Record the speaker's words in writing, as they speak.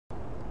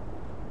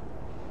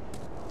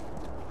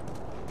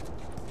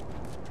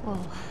Whoa.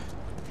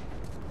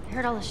 I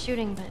heard all the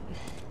shooting, but...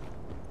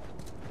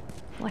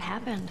 what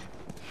happened?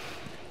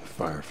 The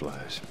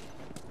fireflies.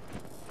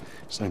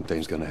 Same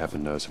thing's gonna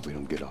happen to us if we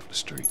don't get off the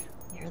street.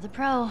 You're the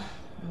pro.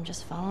 I'm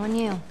just following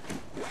you.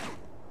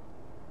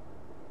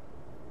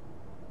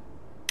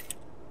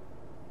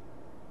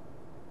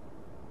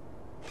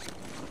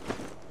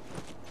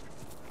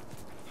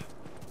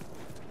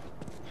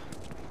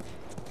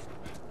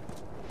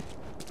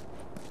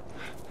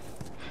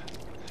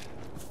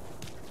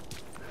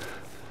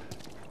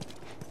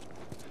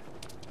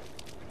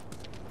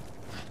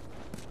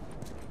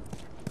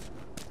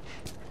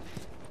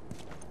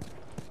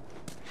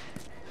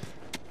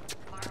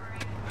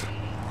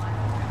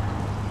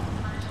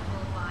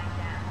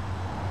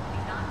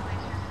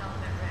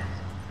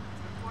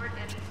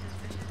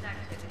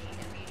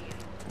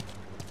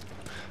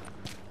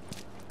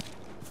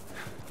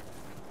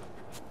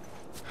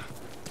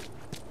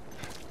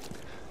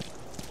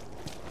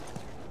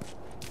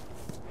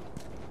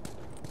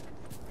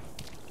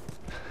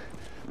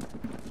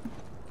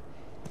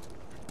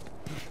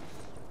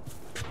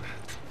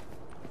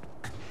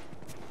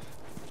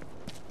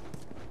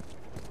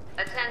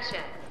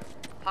 Attention.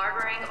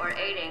 Harboring or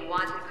aiding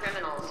wanted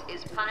criminals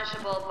is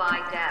punishable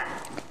by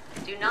death.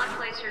 Do not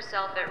place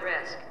yourself at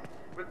risk.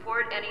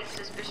 Report any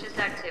suspicious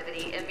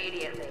activity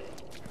immediately.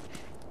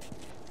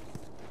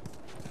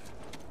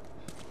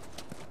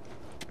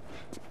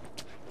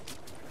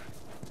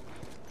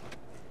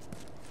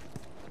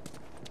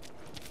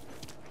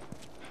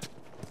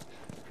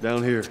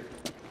 Down here.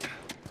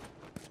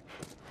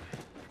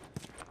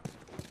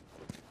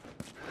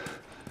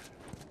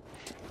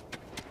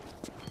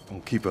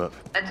 Don't keep up.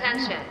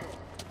 Attention.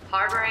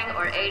 Harboring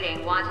or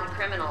aiding wanted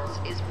criminals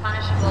is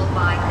punishable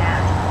by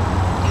death.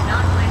 Do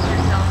not place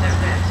yourself at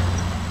risk.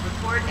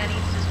 Report any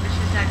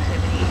suspicious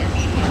activity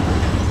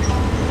immediately.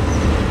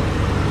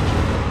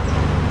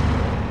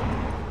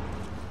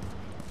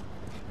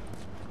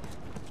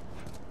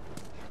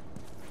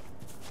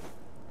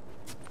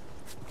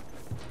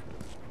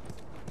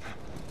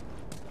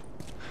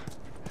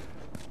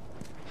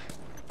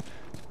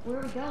 Where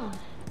are we going?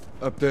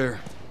 Up there.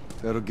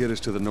 That'll get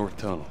us to the north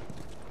tunnel.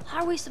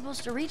 How are we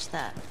supposed to reach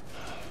that?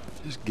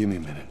 Just give me a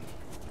minute.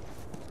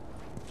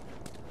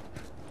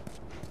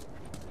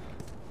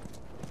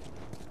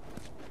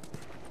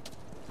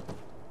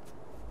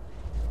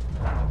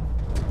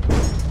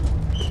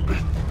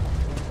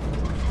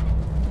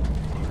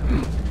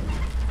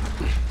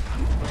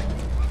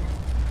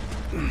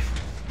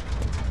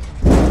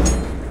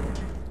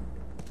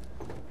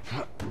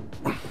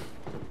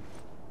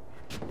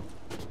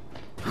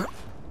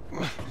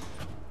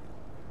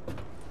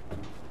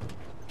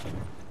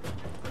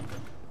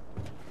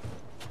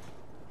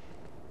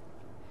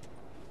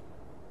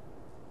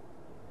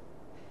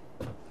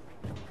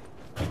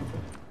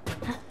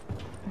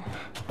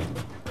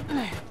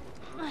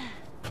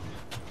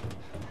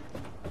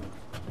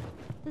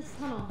 This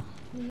tunnel,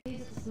 you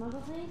use it to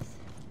smuggle things?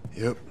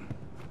 Yep.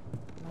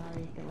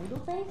 Illegal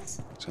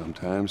things?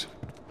 Sometimes.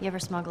 You ever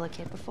smuggle a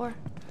kid before?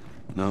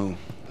 No,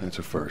 that's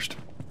a first.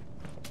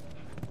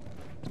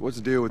 What's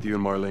the deal with you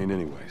and Marlene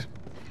anyways?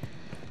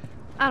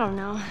 I don't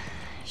know.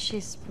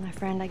 She's my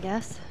friend, I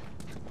guess.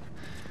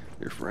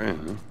 Your friend,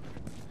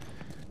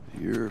 huh?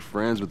 You're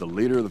friends with the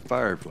leader of the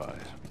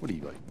Fireflies. What are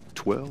you, like,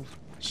 12?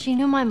 She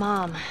knew my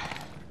mom,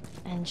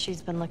 and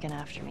she's been looking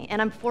after me.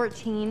 And I'm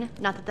 14.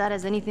 Not that that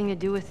has anything to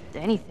do with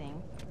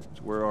anything.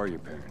 So where are your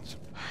parents?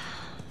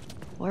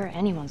 Where are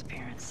anyone's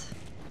parents?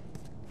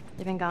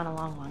 They've been gone a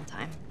long, long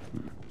time.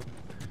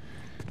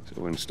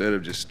 So instead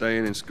of just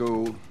staying in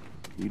school,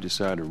 you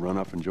decide to run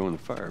up and join the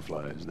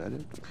Fireflies, is that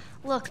it?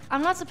 Look,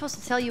 I'm not supposed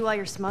to tell you why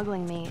you're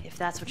smuggling me, if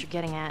that's what you're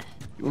getting at.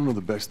 You wanna know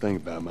the best thing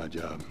about my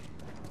job?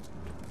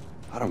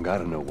 I don't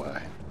gotta know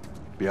why.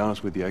 To be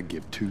honest with you, I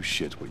give two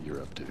shits what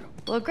you're up to.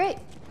 Well, great.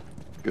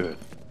 Good.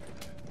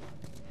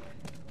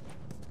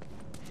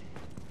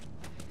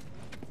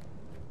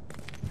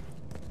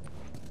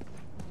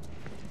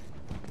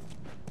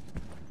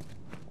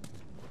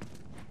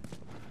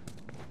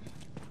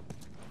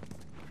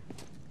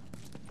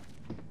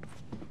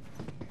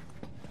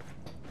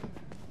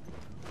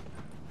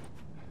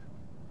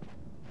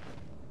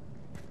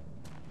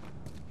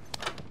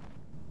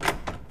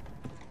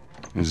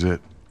 Is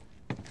it?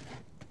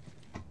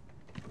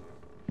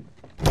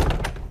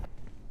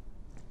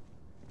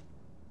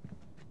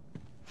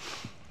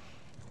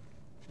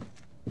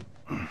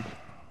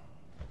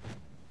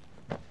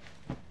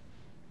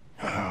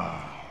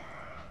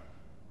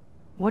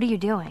 What are you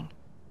doing?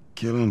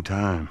 Killing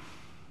time.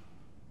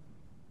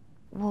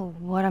 Well,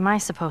 what am I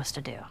supposed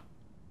to do?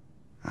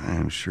 I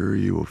am sure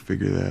you will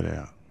figure that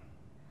out.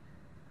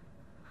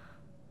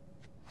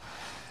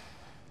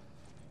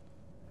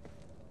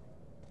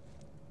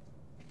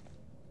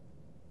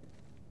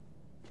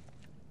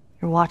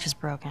 Your watch is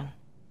broken.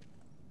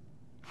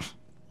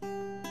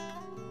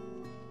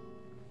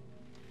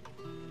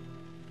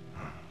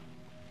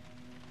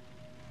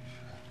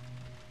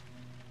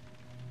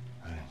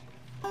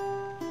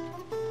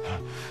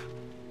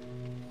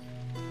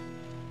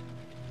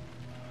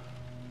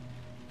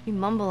 You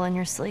mumble in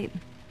your sleep.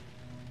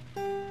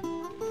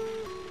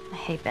 I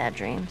hate bad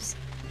dreams.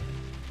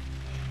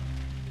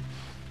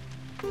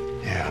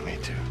 Yeah, me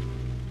too.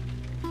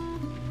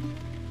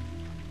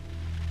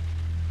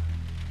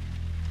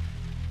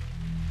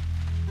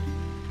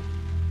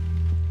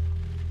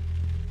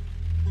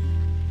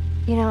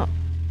 You know,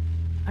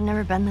 I've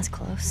never been this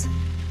close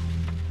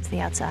to the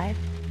outside.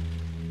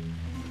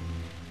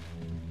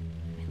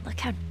 I mean, look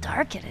how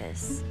dark it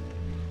is.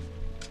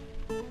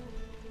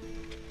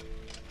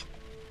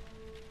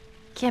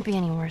 Can't be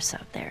any worse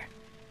out there.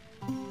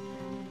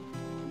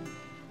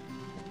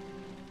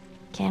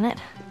 Can it?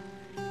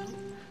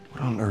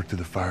 What on earth do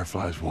the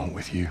Fireflies want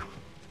with you?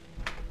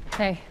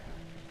 Hey.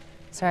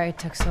 Sorry it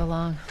took so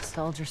long.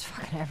 Soldiers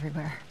fucking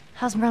everywhere.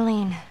 How's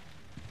Marlene?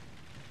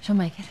 She'll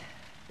make it.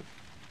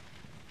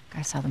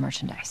 I saw the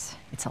merchandise.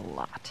 It's a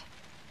lot.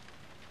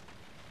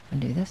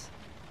 Wanna do this?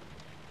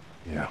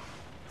 Yeah.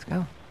 Let's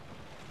go.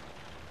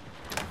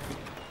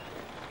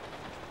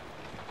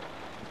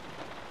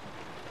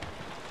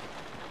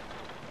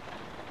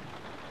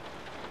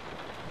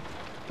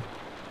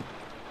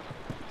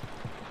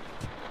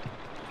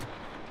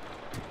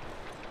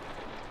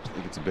 I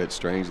think it's a bit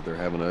strange that they're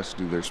having us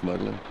do their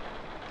smuggling.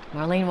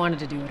 Marlene wanted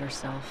to do it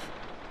herself.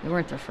 We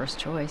weren't their first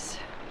choice.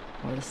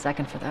 Or the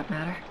second, for that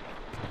matter.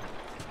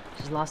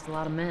 She's lost a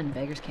lot of men.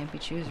 Beggars can't be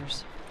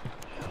choosers.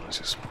 Let's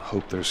just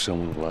hope there's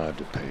someone alive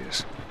to pay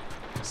us.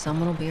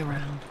 Someone will be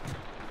around.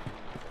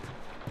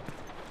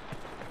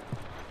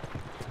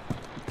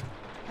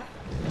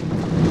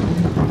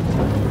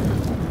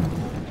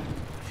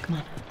 Come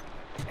on.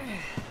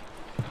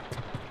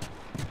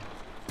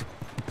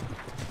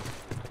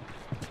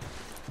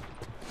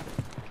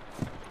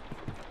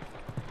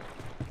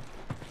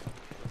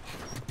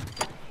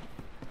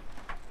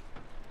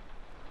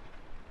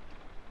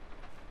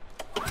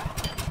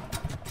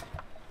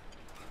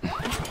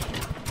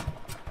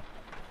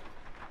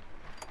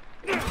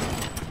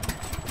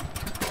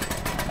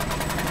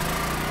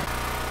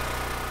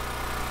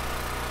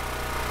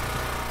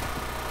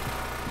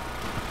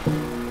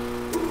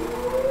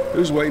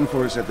 Who's waiting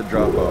for us at the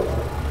drop-off?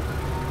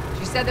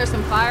 She said there's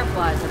some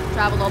fireflies that have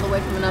traveled all the way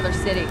from another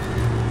city.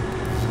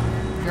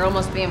 Girl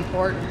must be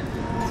important.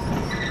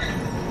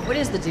 What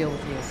is the deal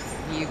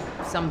with you? You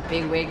some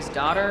bigwig's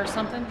daughter or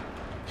something?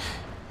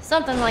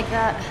 Something like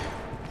that.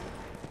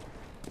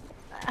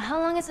 How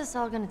long is this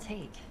all gonna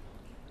take?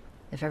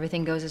 If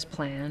everything goes as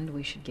planned,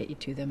 we should get you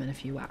to them in a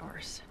few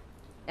hours.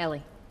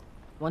 Ellie,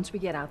 once we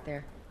get out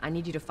there, I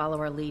need you to follow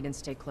our lead and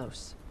stay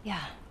close.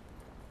 Yeah,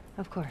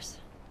 of course.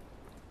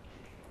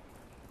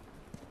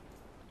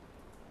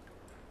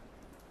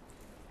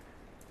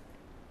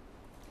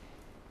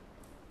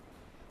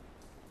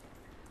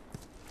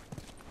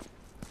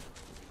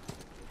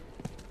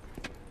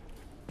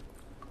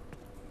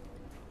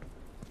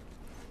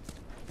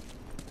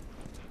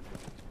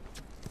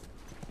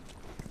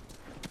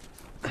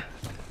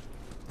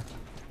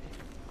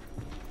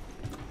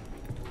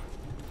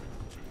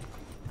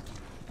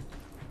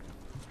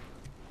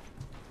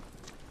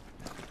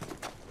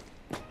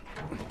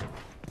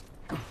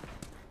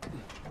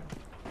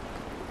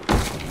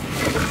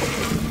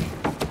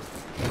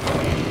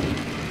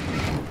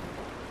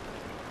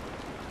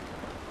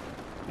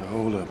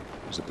 Hold up.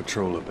 There's a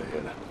patrol up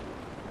ahead.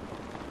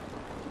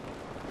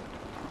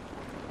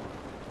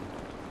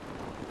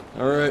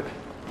 All right.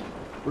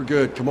 We're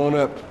good. Come on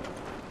up.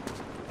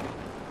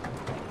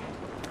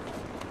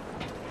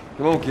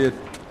 Come on, kid.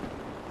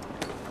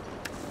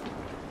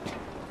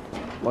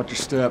 Watch your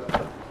step.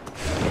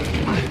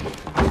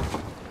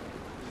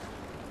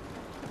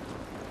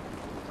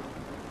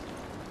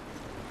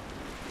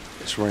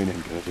 This rain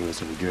ain't gonna do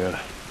us any good.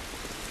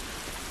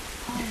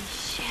 Holy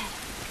shit.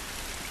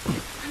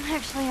 I'm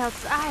actually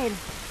outside.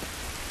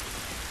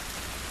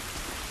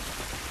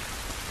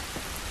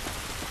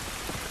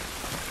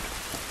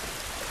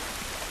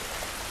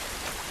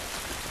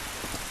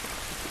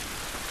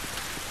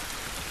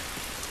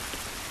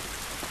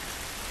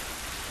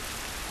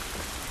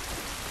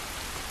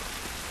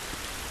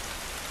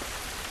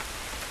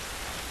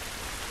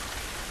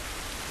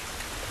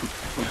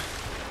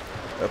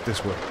 Up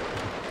this way.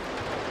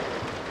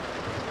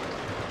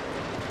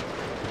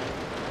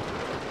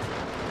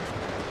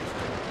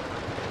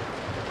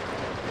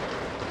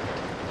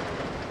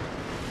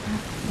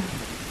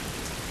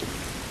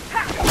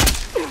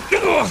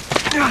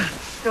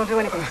 Don't do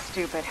anything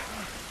stupid.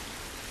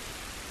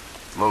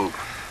 Move.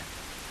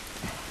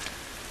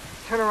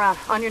 Turn around,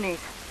 on your knees.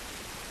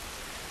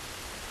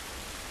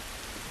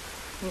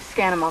 You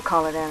scan him, I'll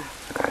call it in.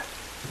 Okay.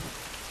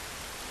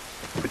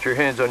 Put your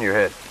hands on your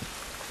head.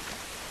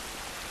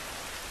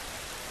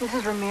 This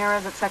is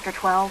Ramirez at Sector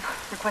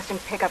 12, requesting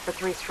pickup for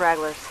 3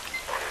 stragglers.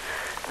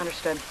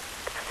 Understood.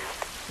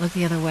 Look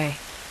the other way.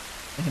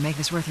 We can make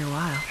this worth your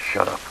while.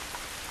 Shut up.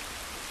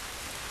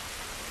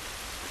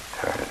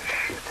 Tired of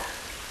shit.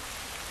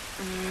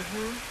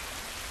 Mm-hmm.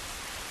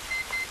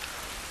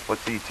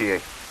 What's the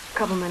ETA?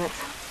 Couple minutes.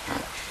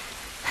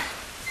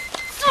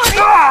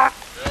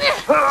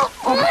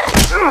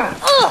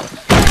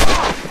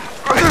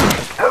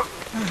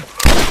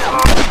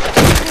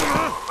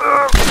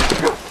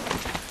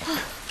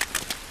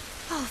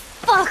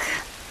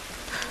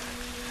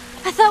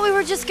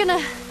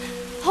 gonna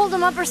hold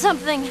him up or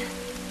something.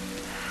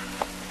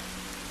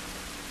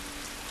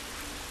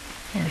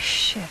 Holy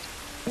shit.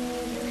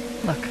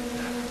 Look.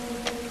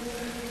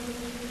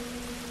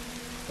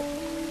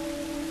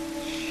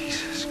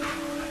 Jesus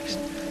Christ.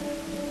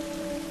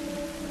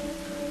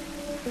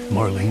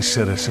 Marlene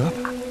set us up?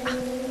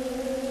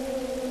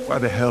 Why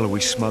the hell are we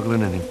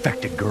smuggling an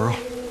infected girl?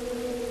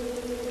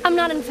 I'm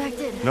not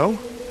infected. No?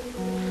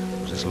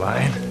 Was this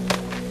lying?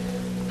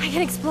 I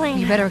can explain.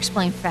 You better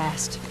explain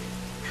fast.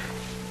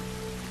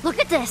 Look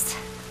at this.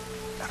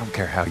 I don't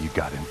care how you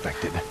got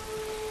infected.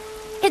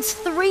 It's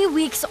 3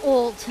 weeks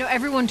old. No,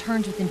 everyone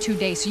turns within 2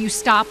 days, so you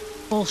stop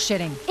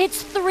bullshitting.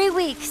 It's 3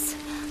 weeks.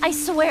 I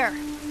swear.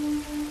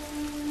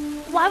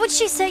 Why would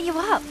she set you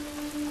up?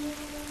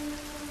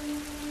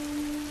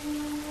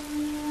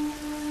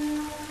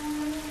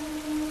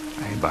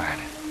 I ain't buying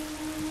it.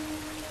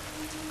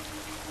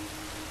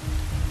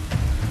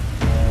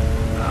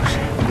 Oh,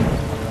 shit.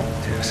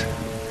 Tess,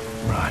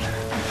 run.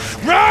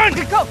 Run!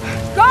 Go!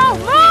 Go!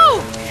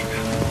 Move!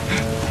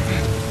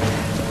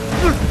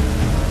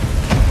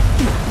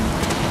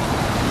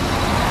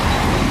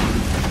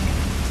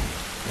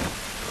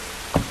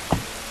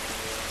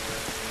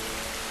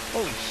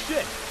 Holy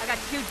shit! I got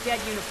 2 dead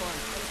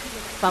uniforms.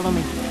 Follow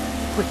me.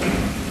 Quickly.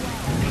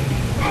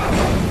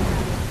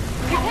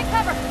 You take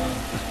cover!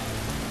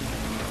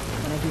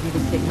 When I give you the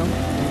signal, you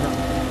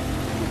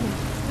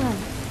run.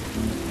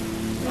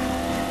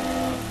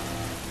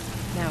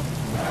 Now,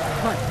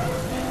 run.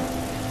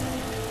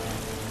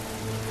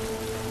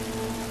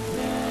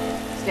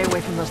 Stay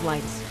away from those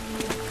lights.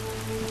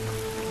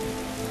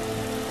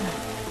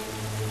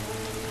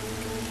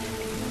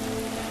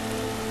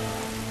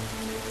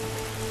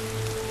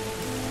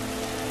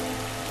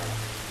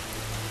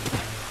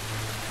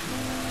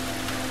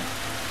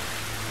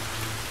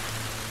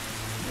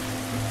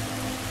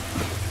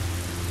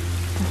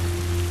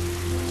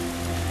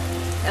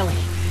 Ellie,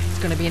 it's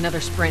gonna be another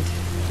sprint.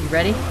 You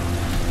ready?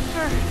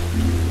 Sure.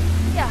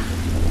 Yeah.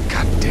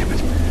 God damn it.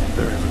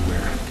 They're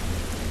everywhere.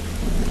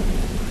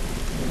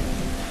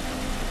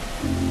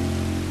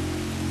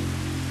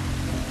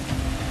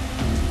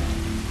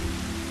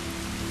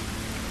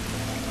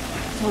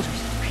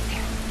 Soldiers, right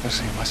there. I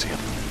see him, I see him.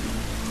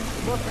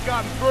 We must have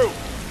gotten through.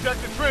 Check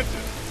the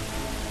trenches.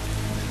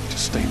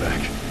 Just stay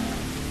back.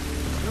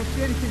 I don't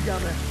see anything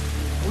down there.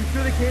 Are we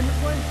sure they came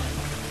this way?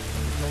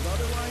 We're told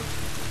otherwise?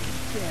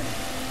 Damn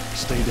it.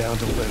 Stay down,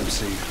 don't let him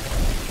see you.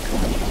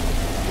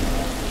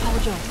 Follow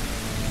Joe.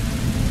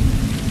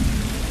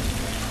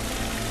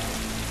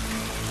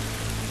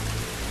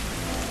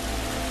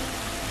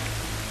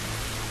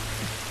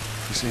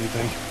 You see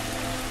anything?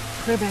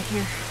 Clear back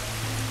here.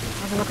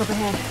 Have a look up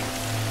ahead.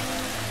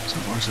 So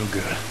far, so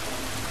good.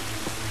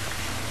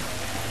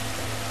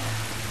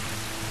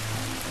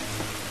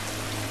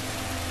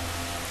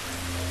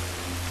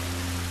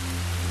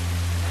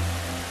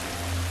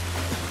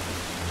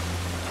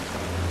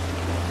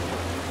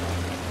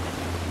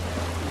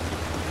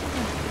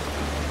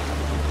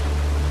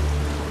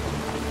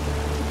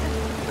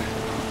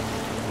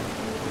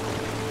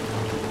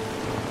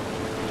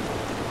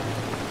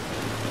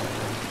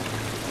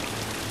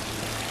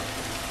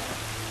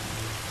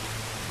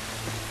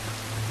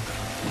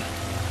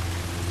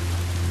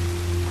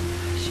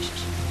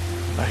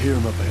 I hear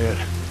him up ahead.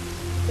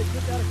 They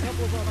took out a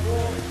couple of our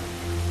boys.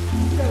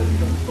 You gotta be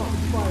those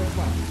fucking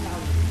firefighters.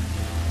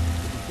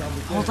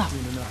 Hold up.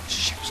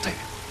 Shh, stay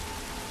there.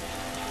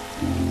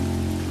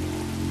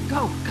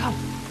 Go, go.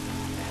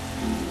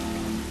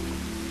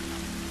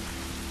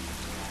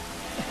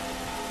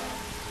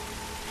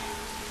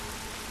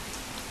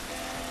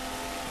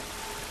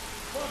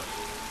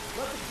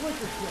 Let the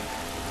clicker slip.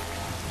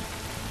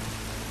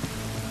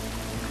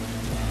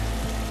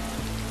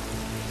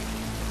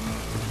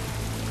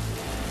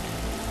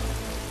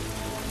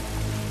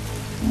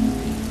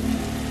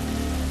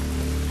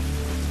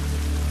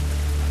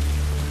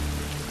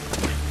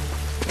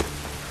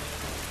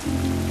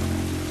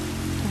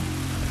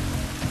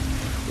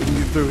 We can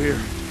get through here.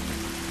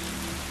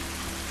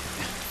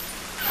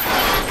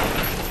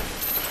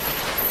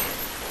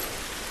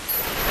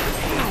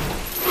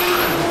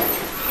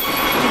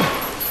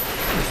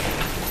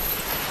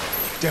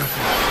 Down.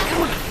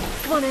 Come on.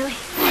 Come on, Ellie.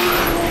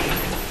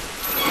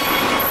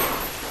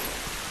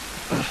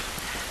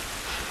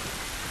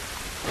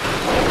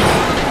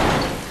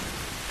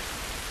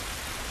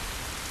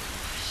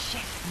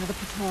 Shit, another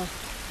patrol.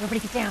 Everybody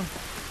get down.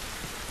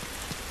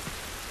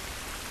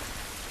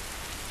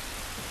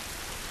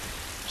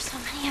 There's so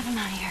many of them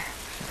out here.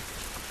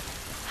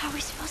 How are we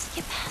supposed to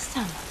get past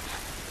them?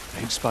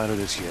 Ain't spotted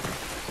us yet.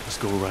 Let's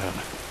go around.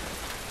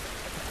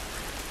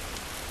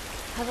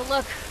 Have a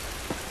look.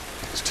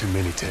 There's too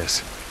many,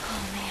 Tess.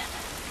 Oh, man.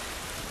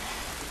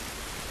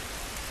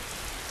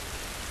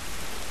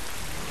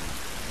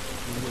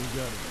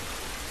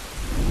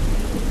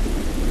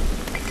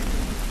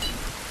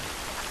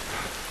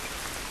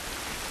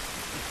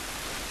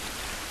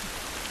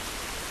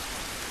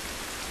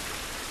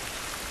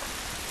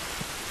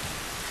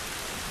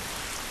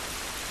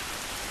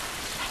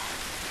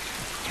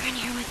 They're in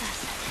here with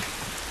us.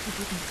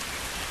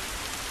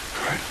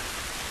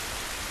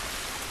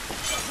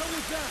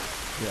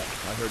 Yeah, I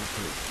heard it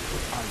too.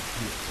 I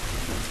see it.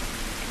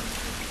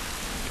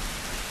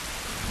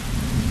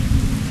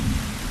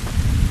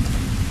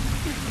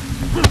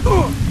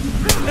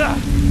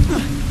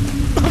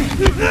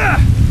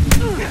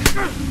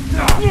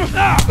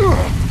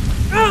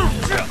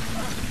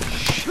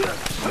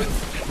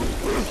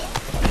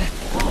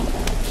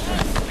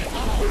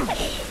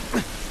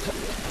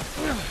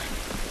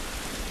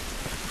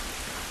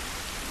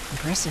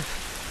 Impressive.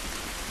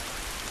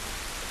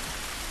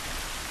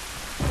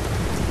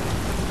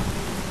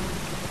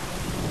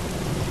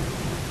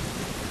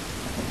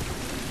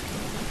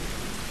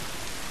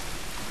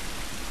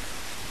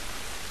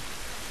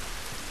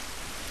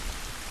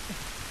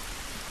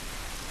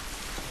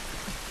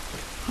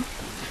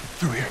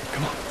 Through here,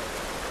 come on.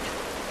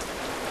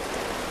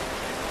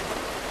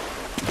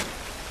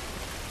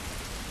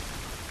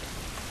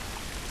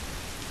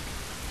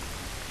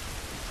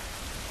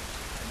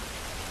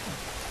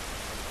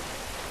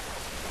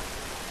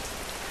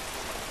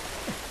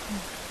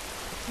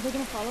 Are they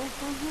gonna follow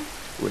us down here?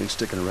 We ain't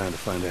sticking around to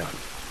find out.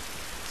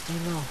 Stay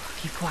low.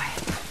 Keep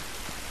quiet.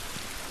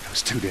 That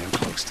was too damn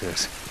close,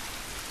 Tess.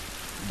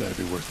 Better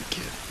be worth it,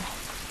 kid.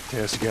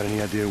 Tess, you got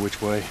any idea which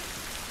way?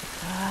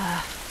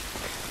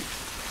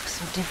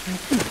 So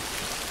different.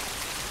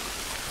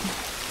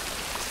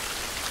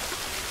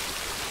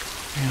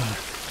 Yeah.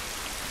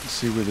 Let's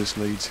see where this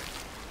leads.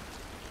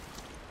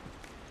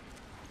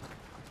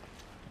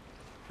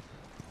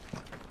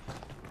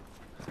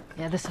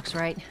 Yeah, this looks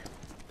right.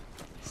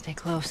 Stay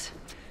close.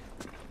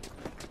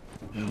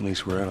 At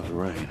least we're out of the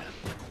rain.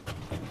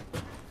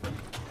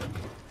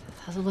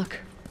 How's it look?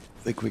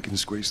 Think we can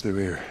squeeze through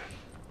here.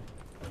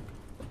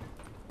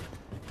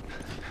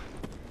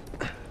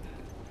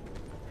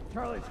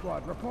 Charlie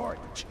Squad, report.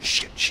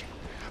 Shit.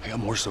 I got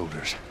more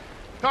soldiers.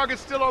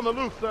 Target's still on the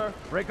loose, sir.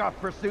 Break off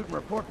pursuit and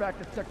report back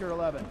to Sector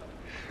 11.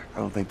 I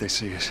don't think they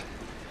see us.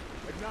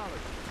 Acknowledge.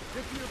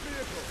 Get to your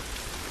vehicle.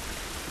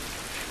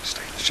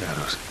 Stay in the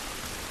shadows.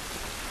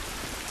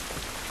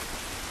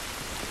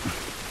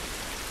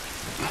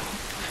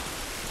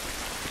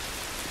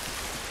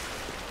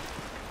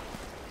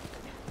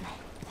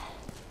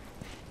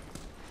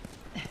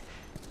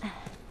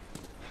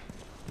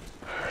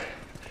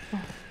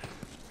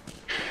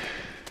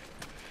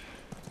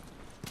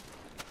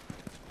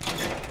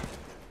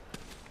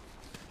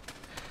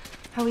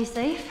 Are we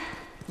safe?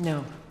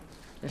 No.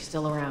 They're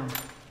still around.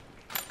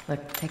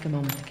 Look, take a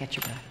moment to get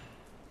your breath.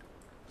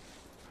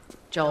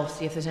 Joel,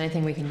 see if there's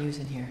anything we can use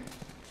in here.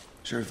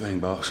 Sure thing,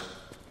 boss.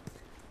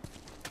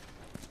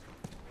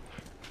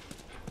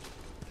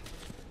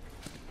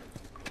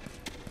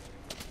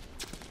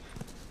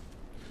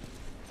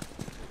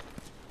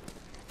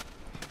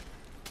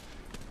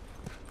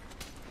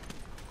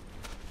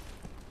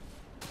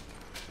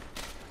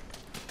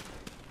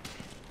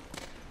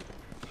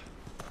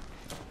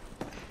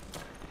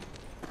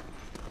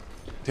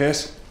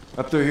 Tess,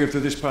 up through here through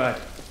this pipe. I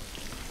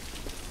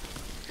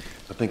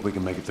think we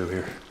can make it through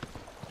here.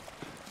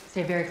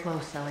 Stay very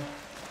close, Ellie.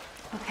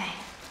 Okay.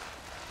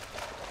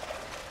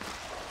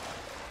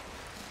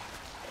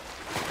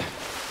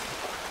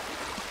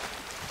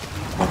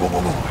 Whoa.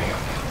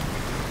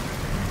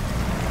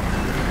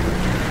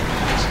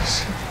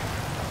 Jesus.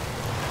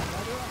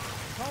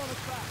 Calling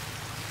us back.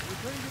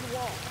 Returning to the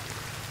wall.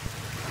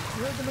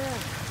 You heard the man.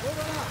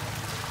 Over up.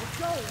 Let's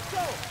go.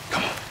 Come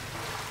on.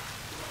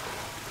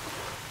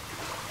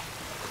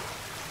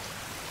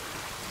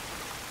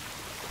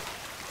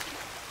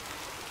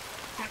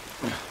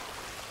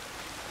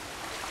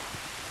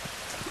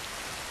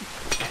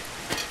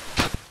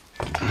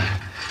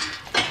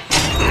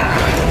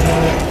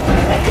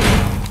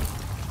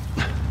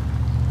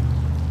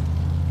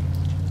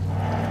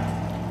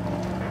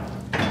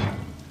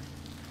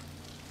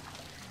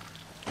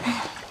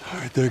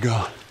 They're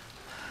gone.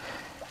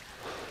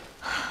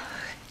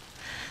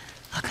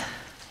 Look,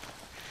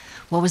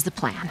 what was the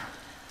plan?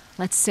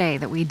 Let's say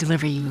that we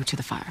deliver you to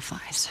the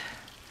Fireflies.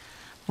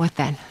 What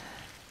then?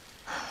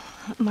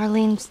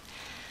 Marlene,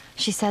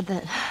 she said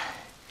that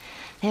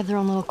they have their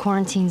own little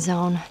quarantine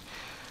zone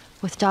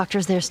with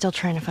doctors there still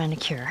trying to find a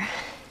cure.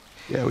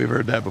 Yeah, we've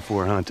heard that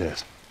before, huh,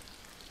 Tess?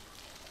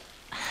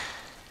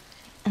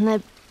 And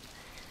that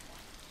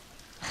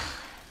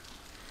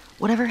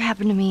whatever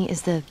happened to me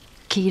is the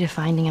key to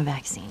finding a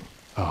vaccine.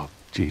 Oh,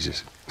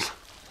 Jesus.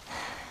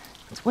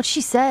 That's what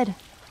she said.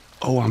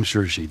 Oh, I'm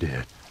sure she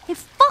did. Hey,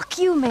 fuck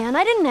you, man.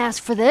 I didn't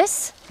ask for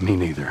this. Me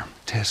neither.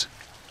 Tess,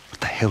 what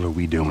the hell are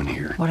we doing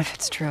here? What if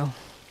it's true?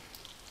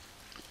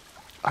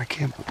 I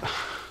can't...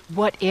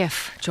 What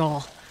if,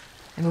 Joel?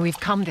 I mean,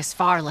 we've come this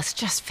far. Let's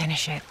just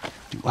finish it.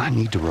 Do I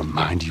need to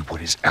remind you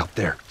what is out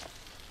there?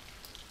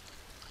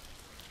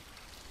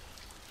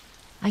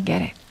 I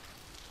get it.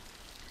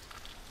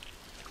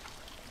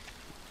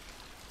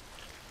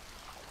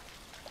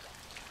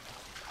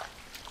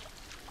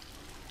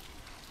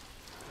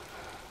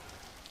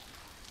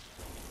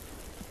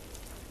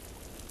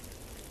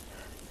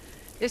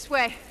 This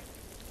way.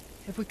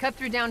 If we cut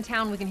through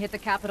downtown, we can hit the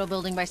Capitol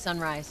building by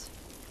sunrise.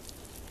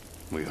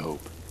 We hope.